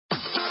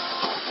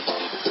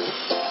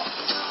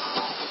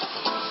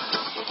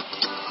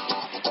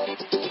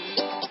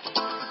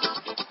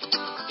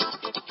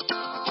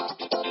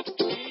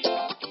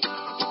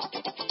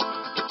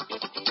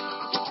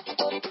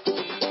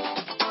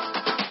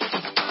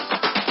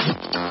This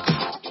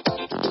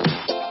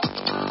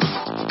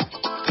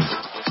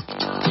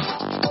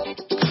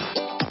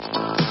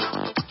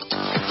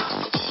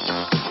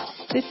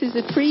is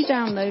a free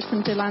download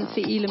from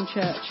Delancey Elim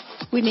Church.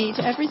 We meet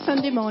every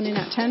Sunday morning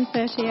at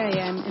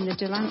 10:30am in the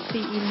Delancey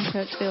Elim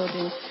Church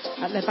building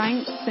at Le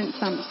Bank, St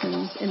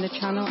Sampson's in the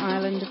Channel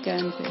Island of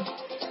Guernsey.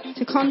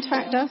 To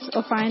contact us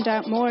or find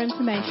out more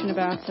information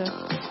about us,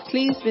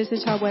 please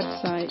visit our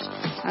website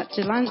at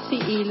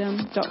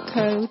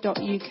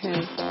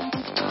delanceyelim.co.uk.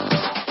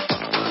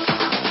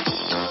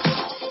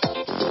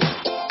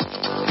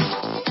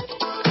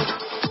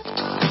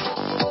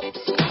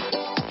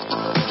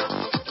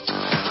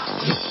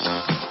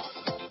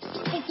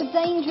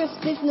 Dangerous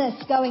business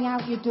going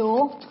out your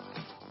door.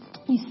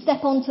 You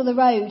step onto the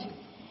road,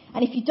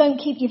 and if you don't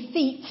keep your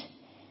feet,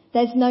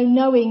 there's no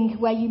knowing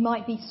where you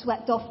might be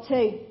swept off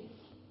to.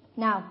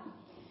 Now,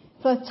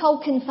 for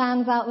Tolkien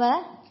fans out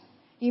there,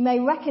 you may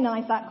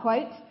recognise that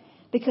quote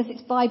because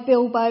it's by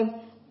Bilbo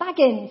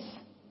Baggins.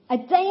 A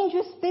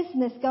dangerous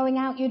business going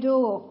out your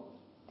door.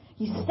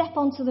 You step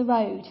onto the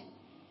road,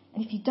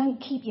 and if you don't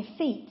keep your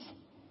feet,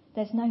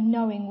 there's no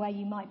knowing where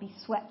you might be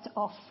swept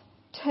off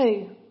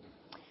to.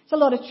 There's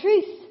a lot of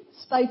truth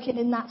spoken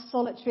in that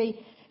solitary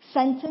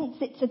sentence.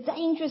 It's a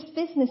dangerous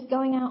business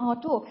going out our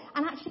door.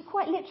 And actually,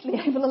 quite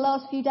literally, over the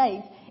last few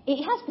days,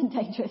 it has been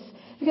dangerous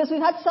because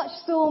we've had such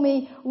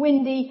stormy,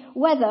 windy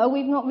weather.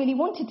 We've not really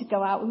wanted to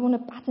go out. We want to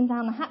batten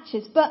down the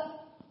hatches. But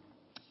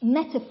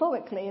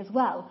metaphorically as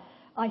well,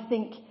 I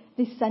think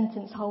this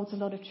sentence holds a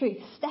lot of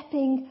truth.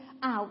 Stepping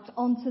out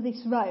onto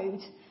this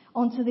road,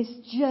 onto this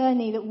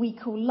journey that we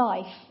call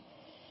life,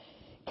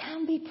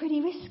 can be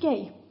pretty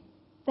risky.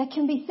 There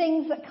can be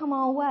things that come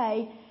our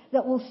way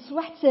that will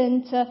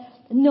threaten to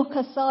knock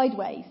us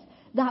sideways,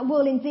 that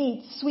will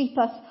indeed sweep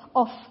us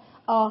off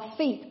our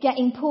feet,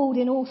 getting pulled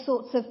in all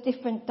sorts of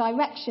different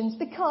directions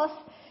because,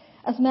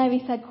 as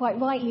Mary said quite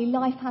rightly,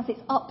 life has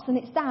its ups and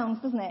its downs,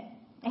 doesn't it?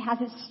 It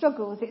has its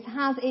struggles, it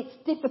has its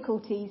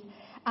difficulties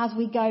as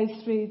we go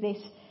through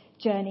this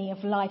journey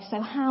of life. So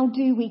how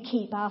do we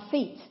keep our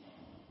feet?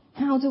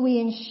 How do we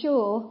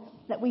ensure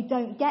that we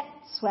don't get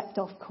swept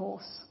off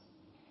course?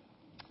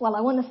 Well,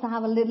 I want us to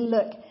have a little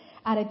look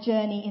at a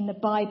journey in the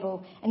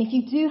Bible. And if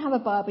you do have a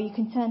Bible, you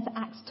can turn to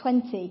Acts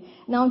 20.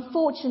 Now,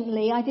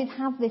 unfortunately, I did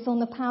have this on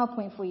the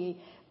PowerPoint for you.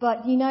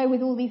 But, you know,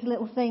 with all these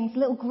little things,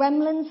 little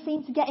gremlins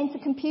seem to get into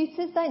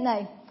computers, don't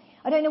they?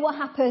 I don't know what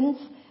happens,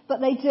 but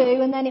they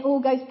do. And then it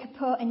all goes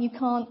kaput and you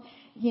can't,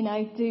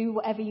 do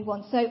whatever you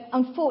want. So,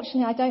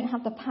 unfortunately, I don't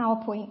have the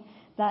PowerPoint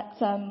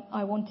that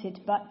I wanted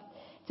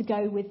to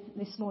go with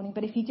this morning.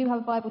 But if you do have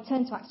a Bible,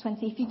 turn to Acts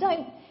 20. If you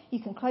don't, you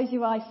can close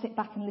your eyes, sit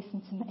back and listen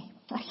to me.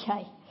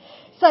 Okay.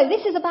 So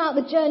this is about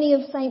the journey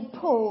of St.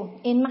 Paul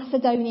in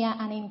Macedonia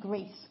and in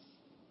Greece.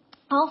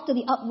 After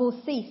the uproar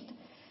ceased,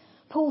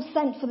 Paul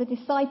sent for the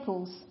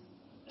disciples,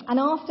 and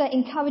after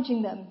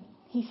encouraging them,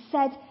 he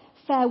said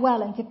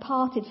farewell and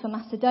departed for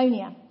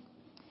Macedonia.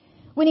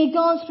 When he'd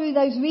gone through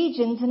those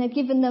regions and had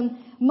given them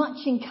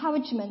much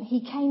encouragement, he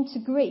came to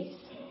Greece.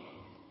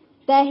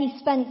 There he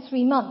spent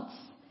 3 months.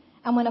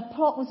 And when a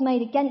plot was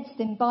made against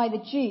him by the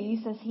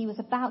Jews as he was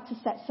about to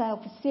set sail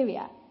for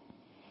Syria,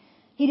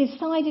 he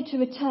decided to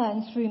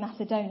return through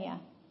Macedonia.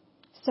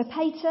 So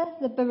Peter,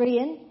 the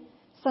Berean,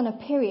 son of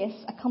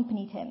Pyrrhus,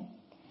 accompanied him.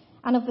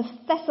 And of the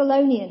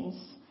Thessalonians,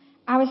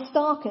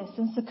 Aristarchus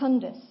and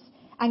Secundus,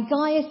 and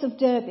Gaius of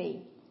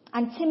Derbe,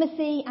 and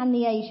Timothy and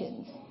the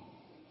Asians,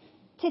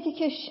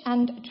 Tychicus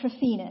and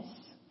Trophimus.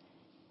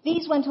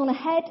 These went on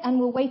ahead and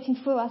were waiting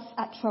for us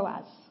at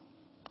Troas.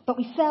 But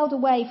we sailed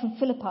away from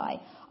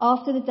Philippi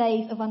after the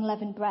days of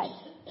unleavened bread.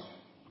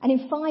 And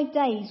in 5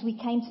 days we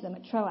came to them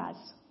at Troas,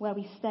 where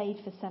we stayed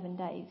for 7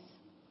 days.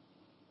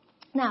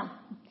 Now,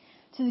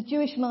 to the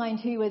Jewish mind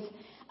who was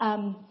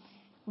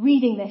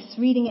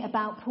reading it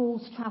about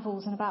Paul's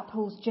travels and about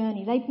Paul's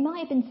journey, they might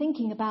have been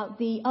thinking about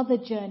the other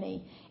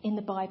journey in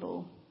the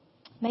Bible.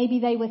 Maybe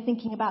they were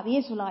thinking about the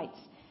Israelites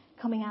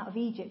coming out of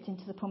Egypt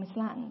into the Promised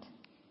Land.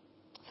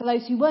 For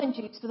those who weren't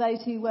Jews, for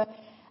those who were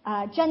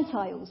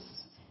Gentiles,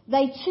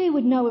 they too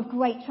would know of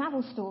great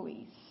travel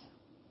stories.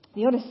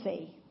 The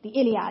Odyssey, the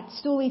Iliad,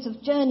 stories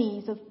of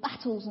journeys, of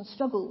battles and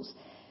struggles.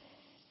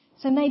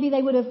 So maybe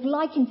they would have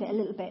likened it a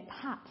little bit,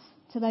 perhaps,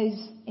 to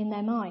those in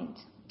their mind.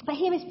 But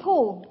here is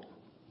Paul.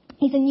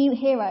 He's a new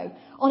hero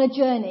on a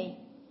journey.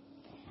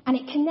 And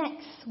it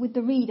connects with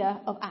the reader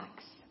of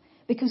Acts.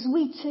 Because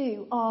we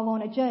too are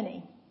on a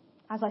journey.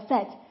 As I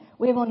said,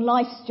 we're on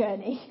life's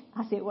journey,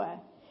 as it were.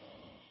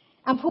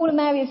 And Paul and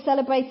Mary have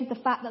celebrated the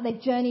fact that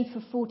they've journeyed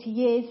for 40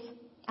 years.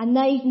 And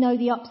they know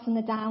the ups and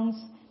the downs.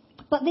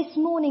 But this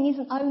morning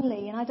isn't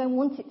only, and I don't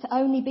want it to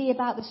only be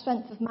about the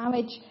strength of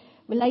marriage,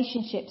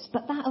 relationships,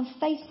 but that of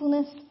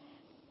faithfulness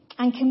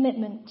and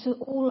commitment to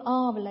all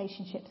our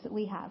relationships that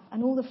we have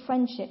and all the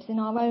friendships in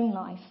our own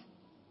life.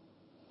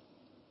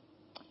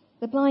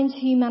 The blind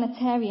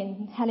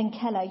humanitarian Helen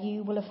Keller,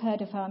 you will have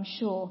heard of her, I'm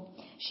sure.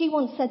 She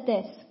once said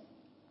this: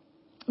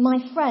 "My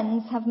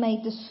friends have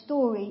made the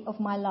story of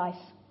my life.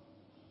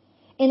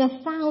 In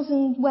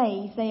 1,000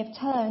 ways they have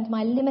turned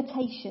my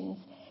limitations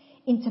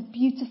into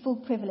beautiful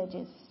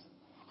privileges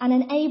and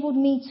enabled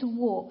me to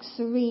walk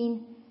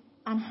serene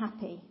and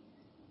happy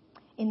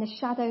in the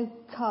shadow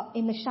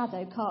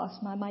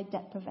cast by my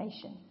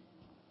deprivation.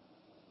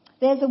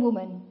 There's a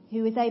woman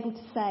who is able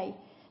to say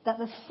that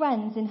the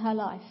friends in her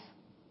life,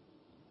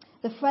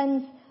 the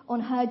friends on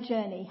her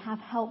journey have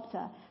helped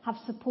her, have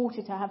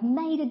supported her, have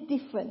made a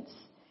difference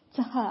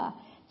to her,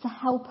 to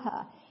help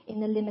her in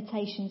the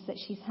limitations that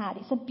she's had.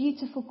 It's a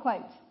beautiful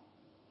quote.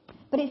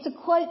 But it's a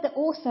quote that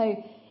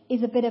also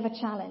is a bit of a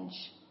challenge.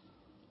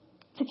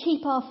 To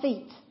keep our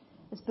feet,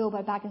 as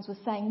Bilbo Baggins was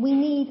saying, we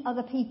need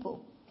other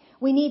people.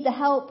 We need the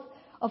help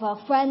of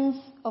our friends,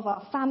 of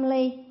our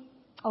family,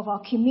 of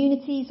our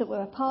communities that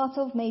we're a part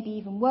of, maybe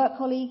even work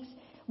colleagues.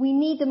 We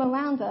need them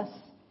around us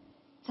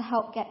to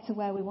help get to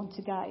where we want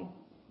to go.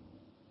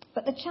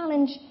 But the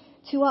challenge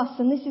to us,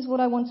 and this is what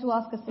I want to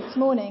ask us this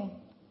morning,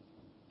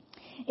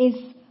 is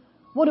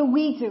what are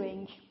we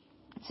doing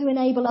to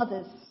enable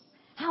others?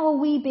 How are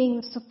we being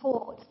the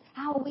support?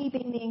 How are we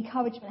being the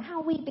encouragement? How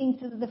are we being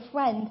the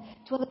friend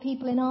to other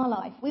people in our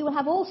life? We will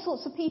have all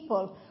sorts of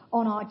people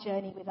on our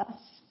journey with us.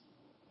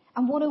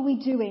 And what are we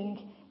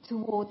doing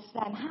towards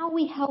them? How are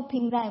we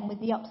helping them with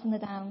the ups and the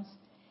downs,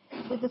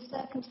 with the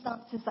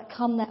circumstances that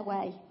come their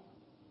way?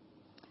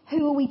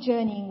 Who are we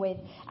journeying with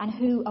and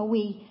who are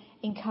we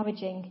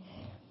encouraging?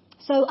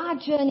 So our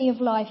journey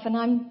of life, and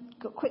I'm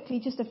got quickly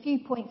just a few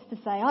points to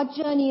say, our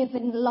journey of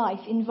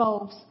life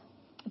involves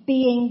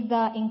being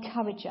the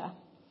encourager.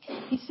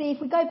 You see,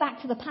 if we go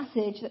back to the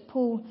passage that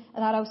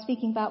I was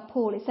speaking about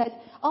Paul, it said,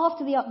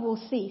 after the uproar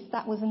ceased,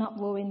 that was an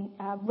uproar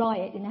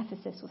riot in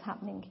Ephesus was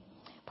happening.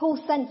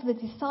 Paul sent for the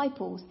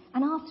disciples,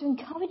 and after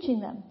encouraging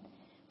them,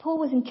 Paul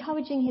was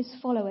encouraging his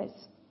followers.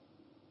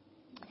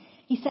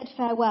 He said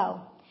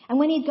farewell. And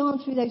when he'd gone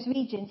through those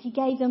regions, he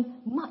gave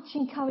them much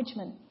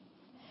encouragement.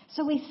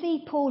 So we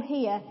see Paul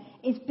here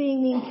is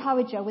being the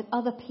encourager with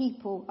other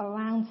people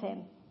around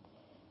him.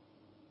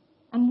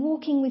 And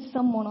walking with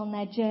someone on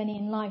their journey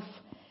in life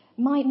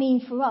might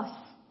mean for us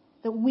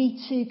that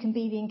we too can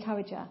be the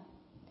encourager,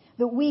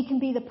 that we can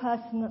be the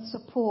person that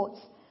supports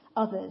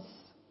others.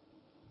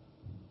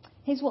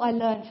 Here's what I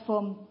learned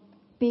from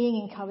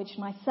being encouraged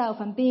myself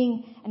and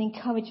being an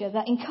encourager,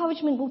 that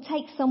encouragement will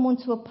take someone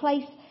to a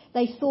place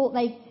they thought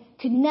they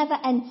could never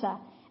enter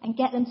and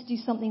get them to do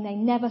something they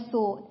never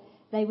thought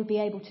they would be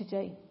able to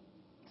do.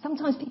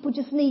 Sometimes people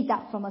just need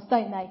that from us,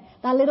 don't they?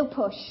 That little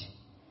push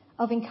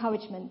of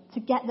encouragement to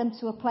get them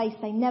to a place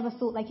they never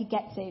thought they could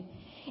get to.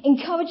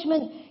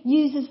 Encouragement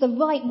uses the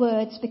right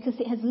words because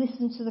it has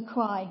listened to the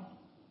cry.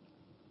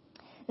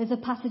 There's a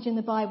passage in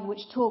the Bible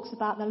which talks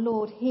about the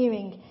Lord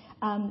hearing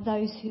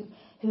those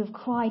who have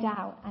cried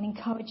out and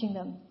encouraging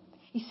them.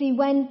 You see,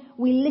 when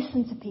we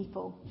listen to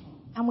people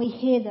and we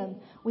hear them,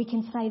 we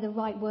can say the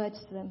right words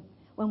to them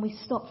when we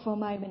stop for a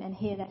moment and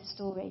hear their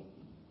story.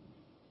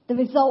 The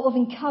result of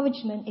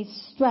encouragement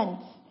is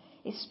strength.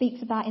 It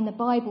speaks about in the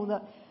Bible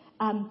that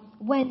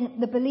when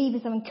the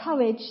believers are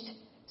encouraged,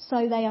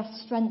 so they are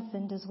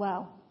strengthened as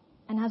well.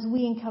 And as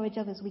we encourage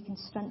others, we can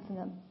strengthen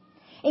them.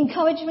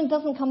 Encouragement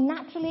doesn't come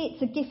naturally.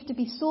 It's a gift to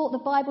be sought. The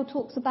Bible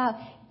talks about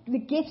the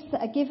gifts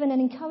that are given, and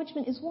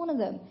encouragement is one of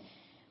them.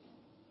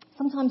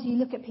 Sometimes you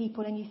look at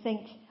people and you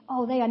think,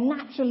 oh, they are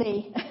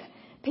naturally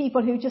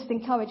people who just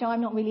encourage.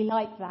 I'm not really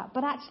like that.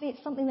 But actually,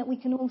 it's something that we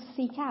can all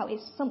seek out.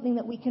 It's something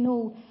that we can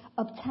all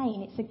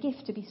obtain. It's a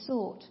gift to be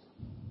sought.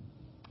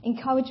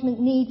 Encouragement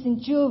needs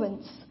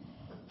endurance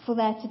for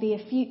there to be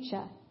a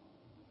future.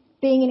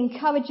 Being an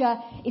encourager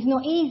is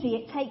not easy.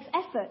 It takes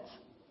effort.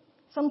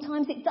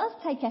 Sometimes it does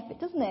take effort,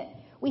 doesn't it?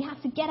 We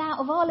have to get out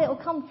of our little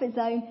comfort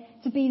zone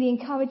to be the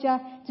encourager,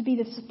 to be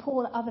the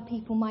support that other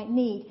people might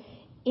need.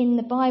 In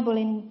the Bible,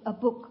 in a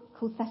book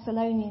called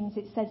Thessalonians,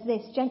 it says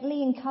this: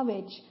 gently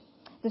encourage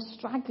the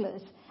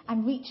stragglers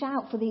and reach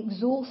out for the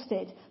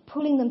exhausted,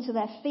 pulling them to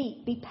their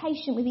feet. Be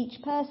patient with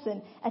each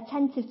person,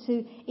 attentive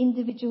to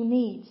individual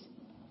needs.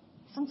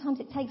 Sometimes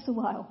it takes a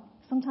while.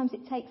 Sometimes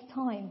it takes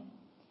time.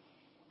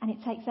 And it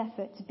takes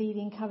effort to be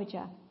the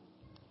encourager.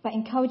 But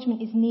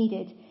encouragement is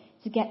needed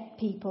to get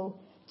people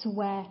to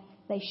where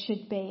they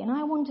should be. And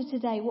I wonder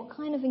today, what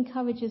kind of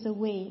encouragers are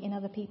we in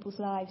other people's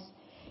lives?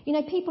 You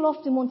know, people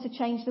often want to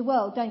change the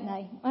world, don't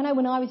they? I know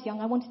when I was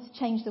young, I wanted to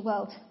change the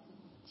world.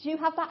 Did you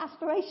have that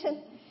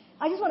aspiration?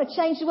 I just want to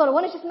change the world. I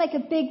want to just make a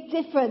big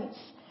difference.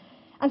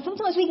 And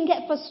sometimes we can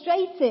get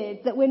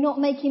frustrated that we're not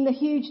making the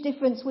huge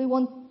difference we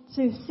want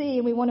to see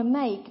and we want to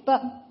make.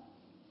 But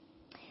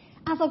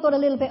as I got a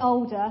little bit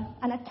older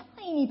and a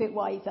tiny bit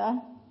wiser,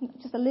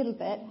 just a little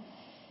bit,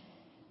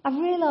 I've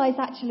realised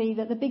actually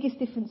that the biggest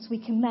difference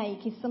we can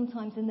make is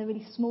sometimes in the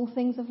really small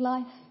things of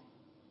life.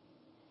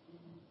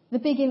 The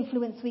big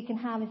influence we can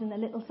have is in the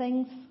little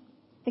things,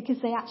 because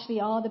they actually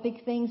are the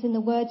big things, in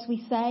the words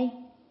we say,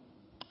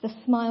 the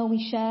smile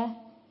we share,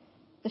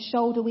 the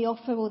shoulder we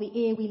offer or the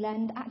ear we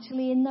lend.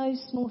 Actually, in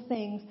those small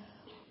things,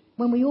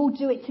 when we all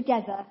do it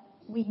together,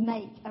 we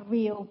make a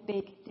real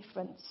big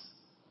difference.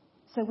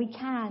 So we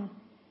can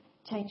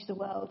change the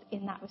world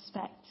in that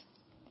respect.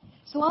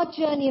 So our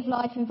journey of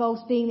life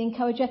involves being the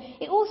encourager.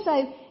 It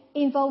also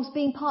involves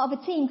being part of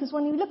a team, because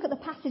when you look at the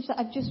passage that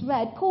I've just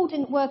read, Paul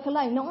didn't work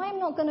alone. Now, I'm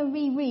not going to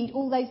reread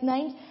all those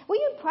names. Were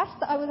you impressed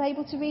that I was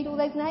able to read all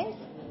those names?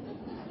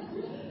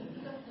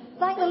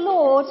 Thank the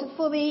Lord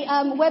for the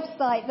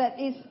website that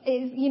is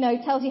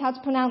tells you how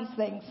to pronounce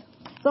things.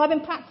 So I've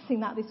been practicing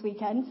that this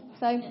weekend.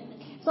 So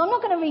I'm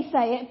not going to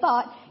re-say it,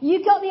 but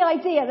you got the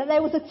idea that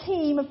there was a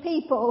team of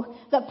people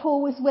that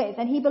Paul was with,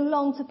 and he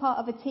belonged to part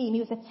of a team. He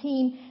was a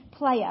team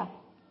player.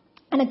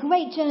 And a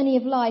great journey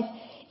of life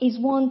is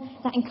one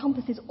that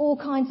encompasses all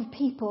kinds of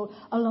people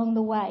along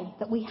the way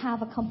that we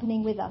have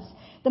accompanying with us.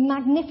 The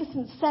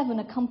Magnificent Seven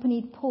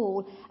accompanied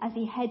Paul as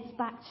he heads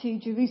back to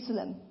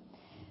Jerusalem.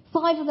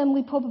 5 of them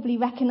we probably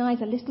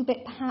recognise a little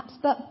bit perhaps,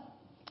 but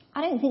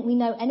I don't think we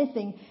know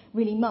anything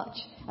really much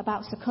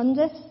about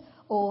Secundus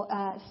or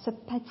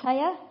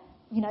Sopater.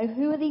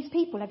 Who are these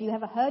people? Have you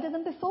ever heard of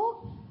them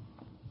before?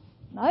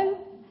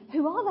 No?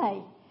 Who are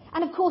they?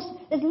 And of course,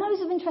 there's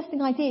loads of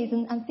interesting ideas,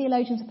 and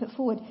theologians have put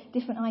forward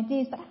different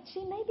ideas, but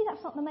actually maybe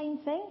that's not the main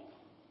thing.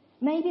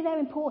 Maybe their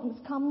importance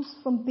comes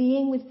from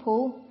being with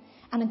Paul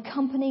and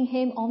accompanying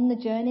him on the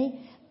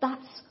journey.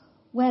 That's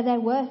where their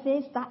worth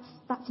is.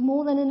 That's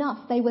more than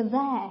enough. They were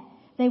there.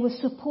 They were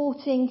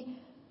supporting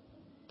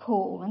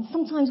Paul. And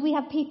sometimes we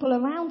have people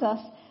around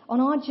us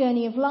on our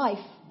journey of life.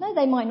 No,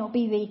 they might not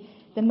be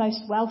the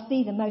most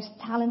wealthy, the most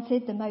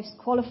talented, the most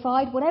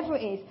qualified, whatever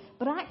it is,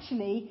 but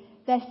actually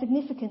their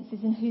significance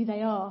is in who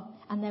they are,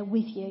 and they're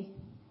with you,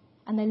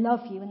 and they love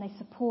you, and they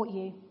support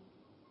you.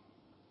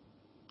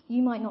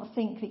 You might not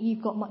think that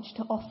you've got much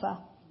to offer.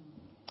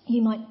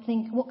 You might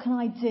think, what can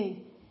I do?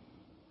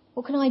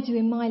 What can I do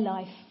in my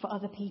life for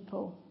other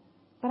people?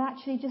 But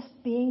actually just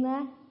being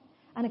there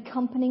and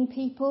accompanying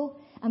people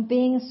and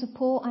being a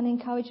support and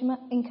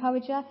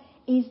encourager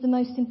is the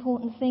most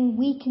important thing.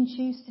 We can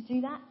choose to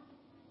do that.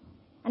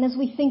 And as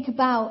we think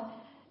about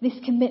this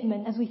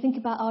commitment, as we think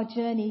about our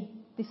journey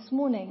this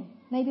morning,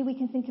 maybe we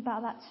can think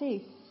about that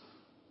too.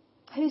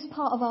 Who's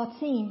part of our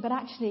team, but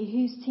actually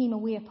whose team are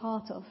we a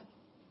part of?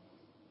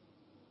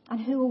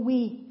 And who are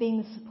we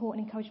being the support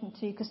and encouragement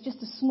to? Because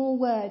just a small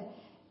word,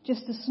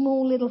 just a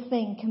small little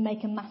thing can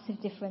make a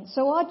massive difference.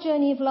 So our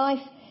journey of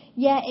life,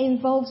 it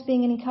involves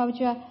being an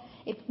encourager.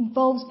 It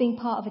involves being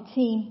part of a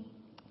team.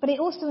 But it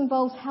also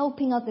involves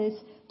helping others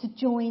to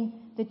join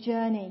the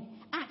journey.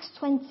 Acts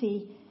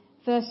 20,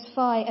 verse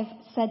 5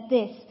 said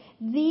this: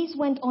 "These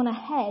went on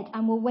ahead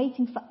and were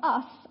waiting for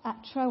us at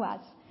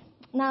Troas."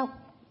 Now,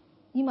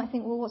 you might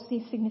think, well, what's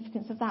the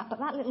significance of that? But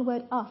that little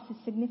word "us" is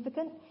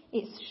significant.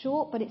 It's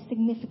short, but it's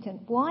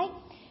significant. Why?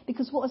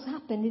 Because what has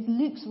happened is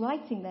Luke's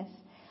writing this.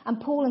 And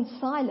Paul and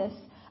Silas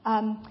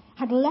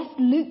had left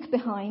Luke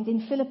behind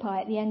in Philippi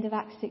at the end of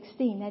Acts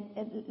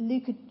 16.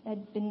 Luke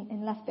had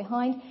been left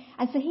behind.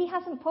 And so he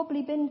hasn't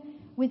probably been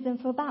with them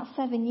for about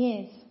 7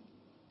 years.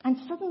 And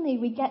suddenly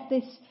we get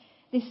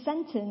this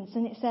sentence,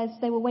 and it says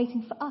they were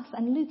waiting for us.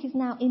 And Luke is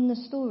now in the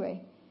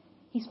story.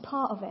 He's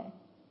part of it.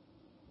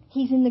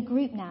 He's in the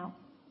group now.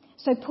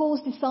 So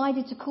Paul's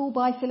decided to call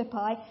by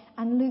Philippi,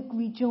 and Luke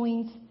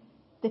rejoins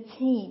the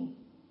team.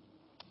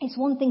 It's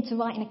one thing to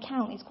write an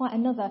account. It's quite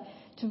another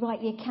to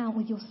write the account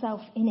with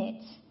yourself in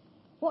it.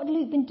 What had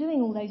Luke been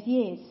doing all those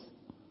years?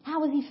 How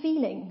was he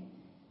feeling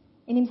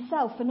in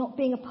himself for not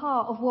being a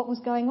part of what was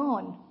going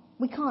on?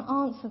 We can't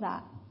answer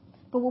that.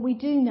 But what we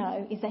do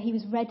know is that he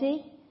was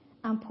ready,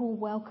 and Paul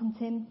welcomed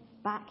him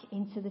back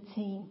into the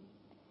team.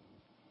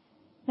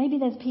 Maybe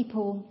there's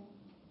people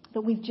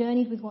that we've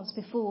journeyed with once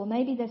before.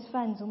 Maybe there's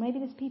friends, or maybe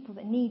there's people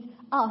that need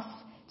us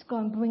to go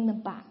and bring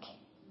them back.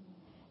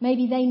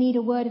 Maybe they need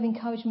a word of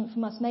encouragement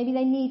from us. Maybe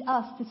they need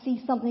us to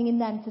see something in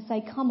them to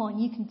say, come on,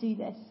 you can do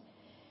this.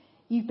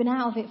 You've been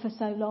out of it for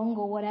so long,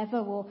 or whatever,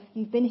 or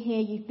you've been here,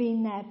 you've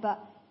been there, but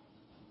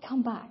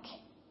come back.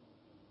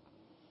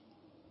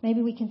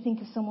 Maybe we can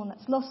think of someone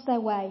that's lost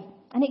their way.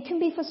 And it can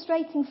be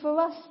frustrating for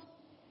us,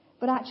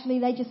 but actually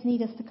they just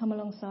need us to come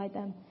alongside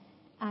them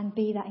and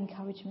be that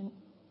encouragement.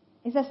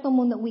 Is there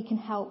someone that we can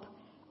help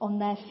on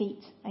their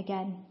feet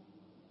again?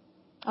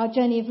 Our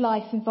journey of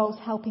life involves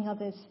helping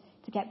others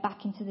to get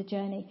back into the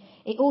journey.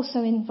 It also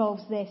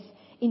involves this,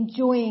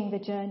 enjoying the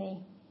journey.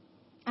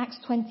 Acts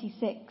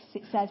 26,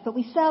 it says, "But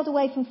we sailed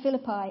away from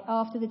Philippi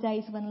after the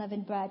days of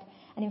unleavened bread,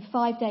 and in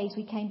 5 days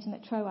we came to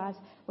Troas,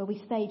 where we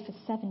stayed for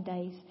 7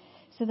 days.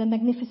 So the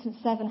Magnificent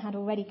Seven had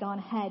already gone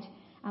ahead,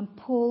 and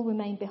Paul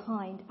remained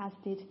behind, as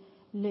did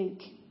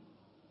Luke."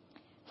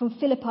 From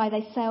Philippi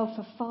they sailed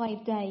for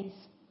 5 days.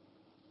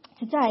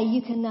 Today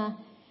you can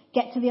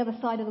get to the other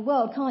side of the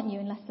world, can't you,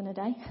 in less than a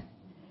day?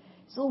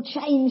 It's all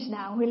changed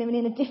now. We're living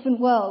in a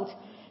different world.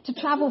 To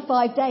travel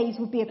 5 days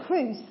would be a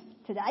cruise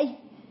today.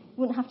 You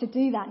wouldn't have to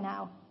do that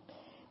now.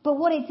 But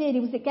what it did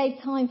was it gave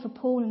time for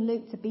Paul and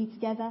Luke to be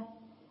together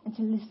and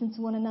to listen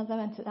to one another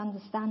and to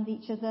understand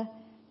each other.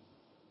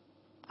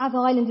 As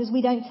islanders,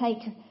 we don't take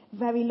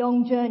very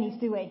long journeys,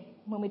 do we,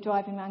 when we're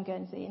driving around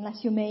Guernsey,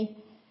 unless you're me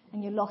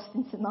and you're lost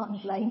in St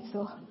Martin's Lanes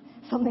or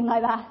something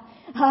like that.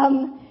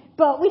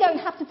 But we don't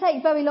have to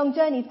take very long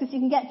journeys because you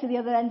can get to the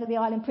other end of the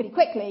island pretty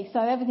quickly. So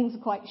everything's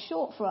quite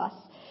short for us.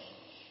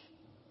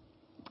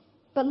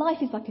 But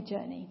life is like a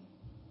journey.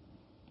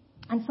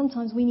 And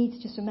sometimes we need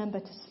to just remember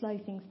to slow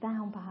things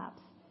down,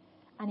 perhaps,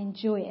 and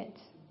enjoy it.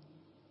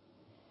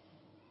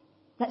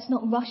 Let's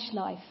not rush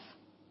life.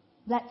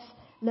 Let's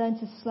learn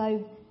to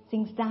slow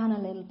things down a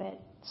little bit.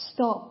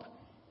 Stop,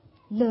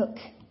 look,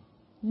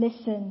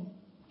 listen,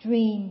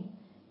 dream,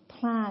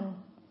 plan.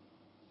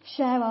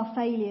 Share our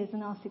failures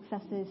and our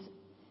successes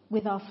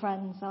with our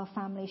friends, our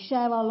family.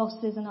 Share our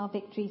losses and our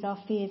victories, our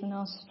fears and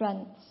our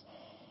strengths.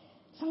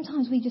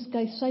 Sometimes we just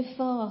go so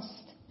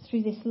fast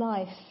through this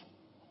life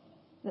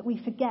that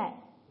we forget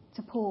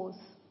to pause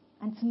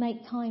and to make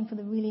time for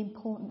the really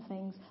important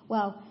things.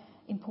 Well,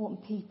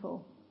 important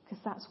people, because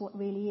that's what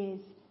really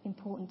is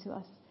important to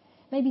us.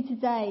 Maybe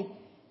today,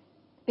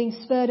 being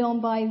spurred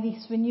on by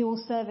this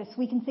renewal service,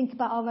 we can think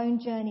about our own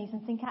journeys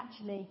and think,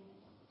 actually,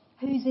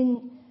 who's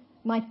in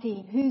my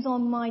team? Who's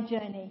on my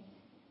journey?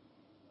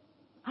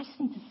 I just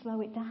need to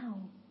slow it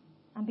down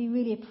and be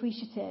really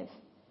appreciative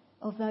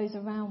of those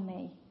around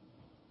me.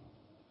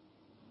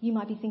 You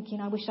might be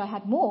thinking, I wish I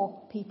had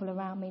more people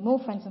around me,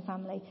 more friends and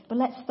family. But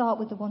let's start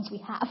with the ones we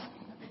have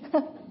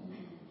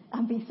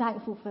and be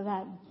thankful for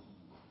them.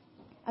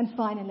 And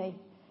finally,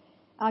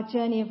 our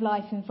journey of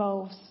life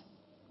involves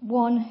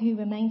one who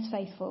remains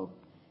faithful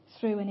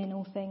through and in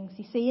all things.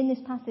 You see, in this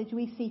passage,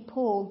 we see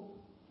Paul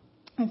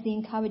as the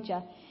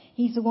encourager.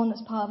 He's the one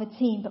that's part of a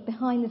team, but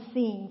behind the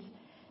scenes,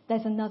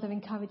 there's another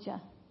encourager.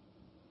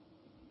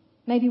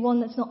 Maybe one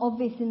that's not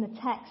obvious in the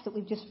text that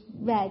we've just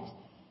read,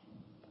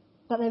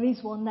 but there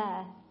is one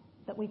there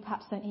that we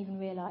perhaps don't even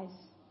realise,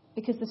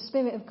 because the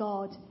Spirit of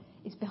God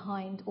is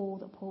behind all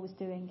that Paul was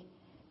doing.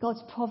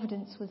 God's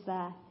providence was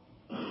there.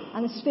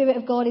 And the Spirit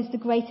of God is the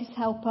greatest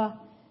helper,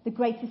 the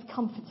greatest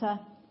comforter,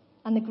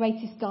 and the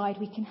greatest guide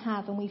we can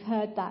have. And we've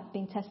heard that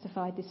being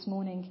testified this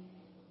morning.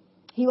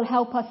 He will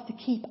help us to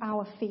keep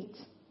our feet.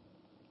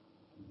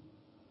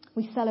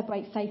 We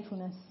celebrate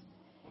faithfulness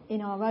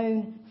in our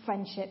own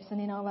friendships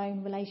and in our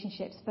own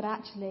relationships, but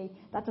actually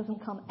that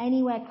doesn't come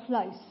anywhere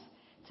close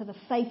to the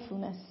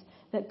faithfulness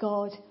that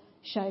God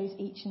shows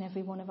each and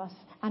every one of us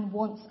and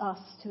wants us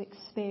to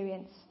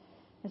experience.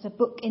 There's a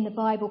book in the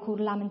Bible called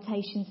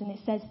Lamentations, and it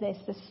says this: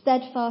 the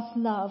steadfast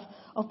love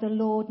of the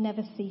Lord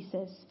never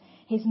ceases.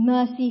 His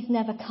mercies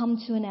never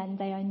come to an end.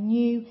 They are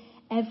new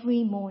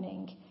every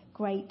morning.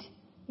 Great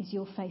is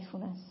your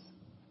faithfulness.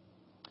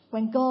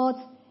 When God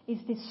is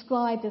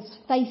described as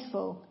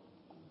faithful,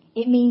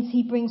 it means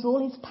he brings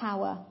all his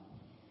power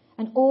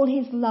and all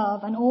his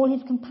love and all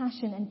his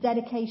compassion and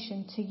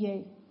dedication to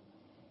you.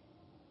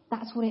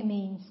 That's what it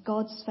means,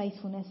 God's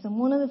faithfulness. And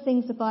one of the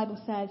things the Bible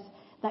says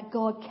that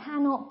God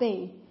cannot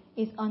be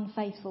is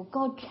unfaithful.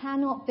 God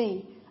cannot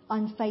be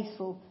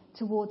unfaithful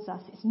towards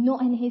us. It's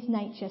not in his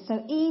nature.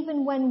 So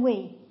even when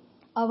we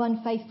are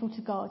unfaithful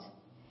to God,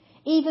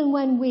 even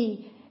when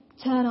we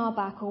turn our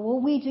back or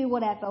we do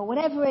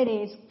whatever it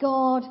is,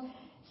 God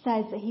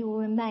says that he will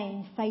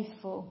remain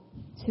faithful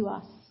to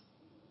us.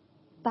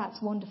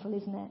 That's wonderful,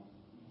 isn't it?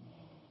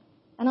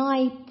 And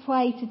I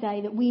pray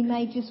today that we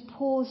may just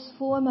pause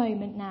for a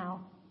moment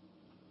now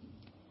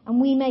and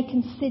we may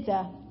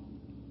consider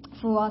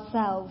for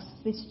ourselves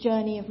this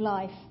journey of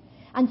life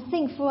and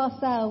think for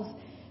ourselves,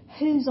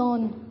 who's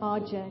on our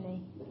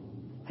journey?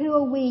 Who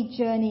are we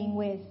journeying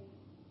with?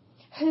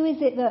 Who is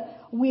it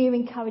that we're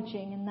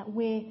encouraging and that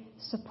we're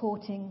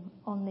supporting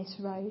on this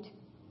road?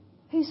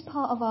 Who's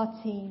part of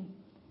our team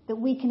that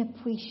we can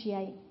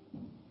appreciate?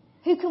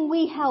 Who can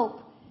we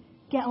help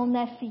get on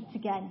their feet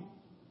again?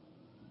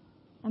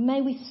 And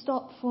may we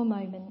stop for a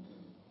moment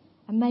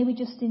and may we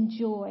just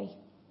enjoy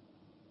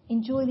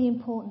the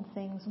important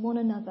things, one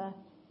another.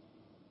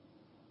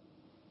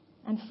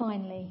 And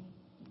finally,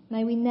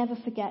 may we never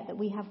forget that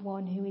we have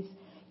one who is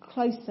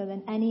closer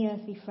than any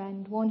earthly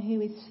friend, one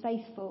who is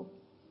faithful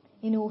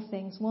in all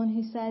things, one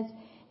who says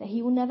that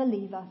he will never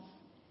leave us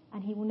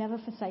and he will never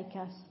forsake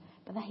us,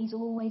 but that he's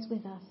always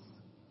with us.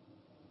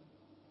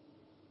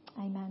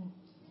 Amen.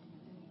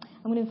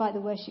 I'm going to invite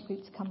the worship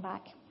group to come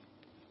back.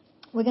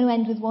 We're going to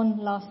end with one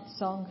last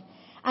song.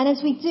 And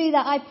as we do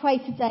that, I pray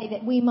today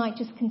that we might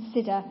just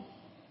consider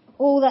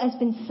all that has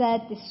been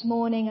said this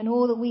morning and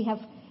all that we have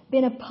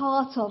been a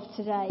part of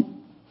today.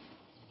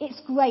 It's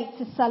great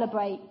to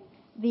celebrate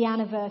the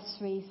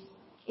anniversaries.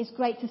 It's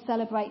great to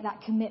celebrate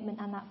that commitment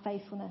and that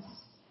faithfulness.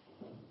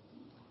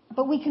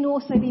 But we can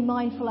also be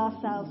mindful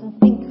ourselves and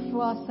think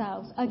for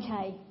ourselves,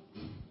 okay,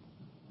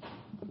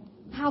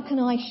 how can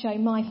I show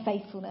my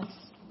faithfulness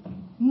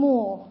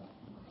more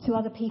to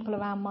other people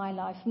around my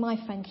life, my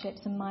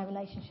friendships and my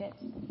relationships?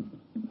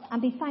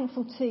 And be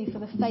thankful too for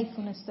the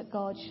faithfulness that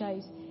God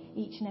shows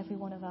each and every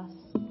one of us.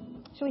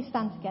 Shall we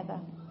stand together?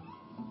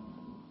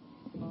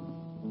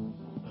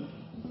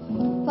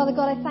 Father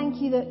God, I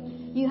thank you that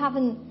you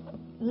haven't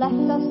left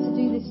us to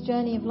do this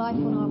journey of life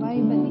on our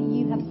own, but that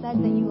you have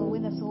said that you are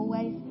with us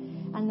always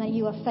and that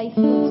you are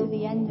faithful to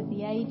the end of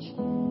the age.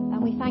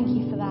 And we thank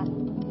you for that.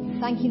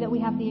 Thank you that we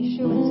have the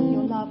assurance of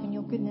your love and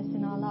your goodness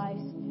in our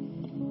lives.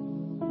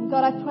 And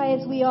God, I pray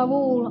as we are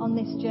all on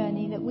this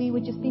journey that we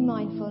would just be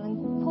mindful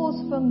and pause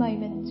for a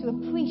moment to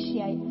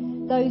appreciate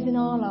those in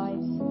our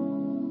lives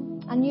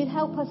And you'd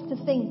help us to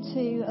think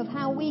too of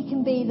how we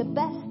can be the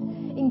best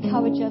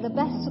encourager, the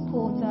best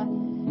supporter,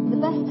 the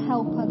best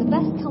helper, the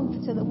best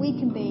comforter that we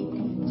can be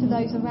to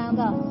those around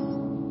us.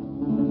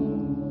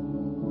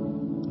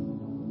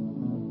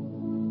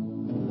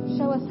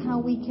 Show us how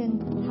we can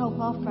help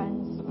our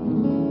friends,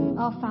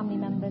 our family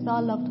members,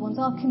 our loved ones,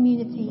 our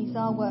communities,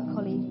 our work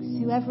colleagues,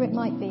 whoever it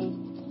might be.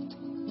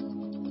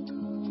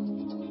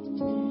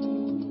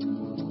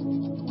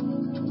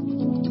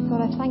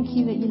 God, I thank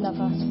you that you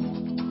love us.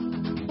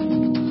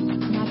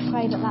 And I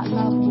pray that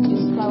love would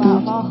just flow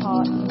out of our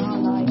hearts and our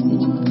lives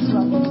to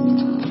others.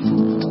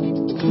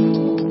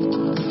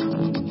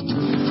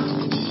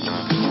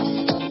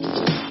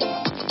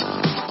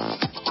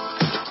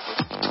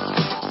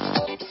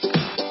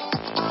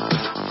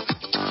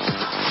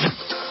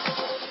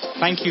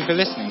 Thank you for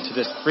listening to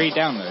this free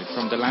download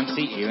from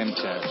Delancey Elim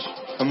Church.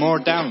 For more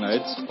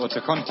downloads or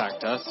to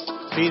contact us,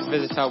 please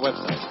visit our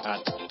website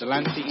at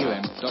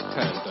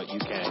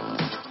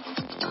delanceyelim.co.uk.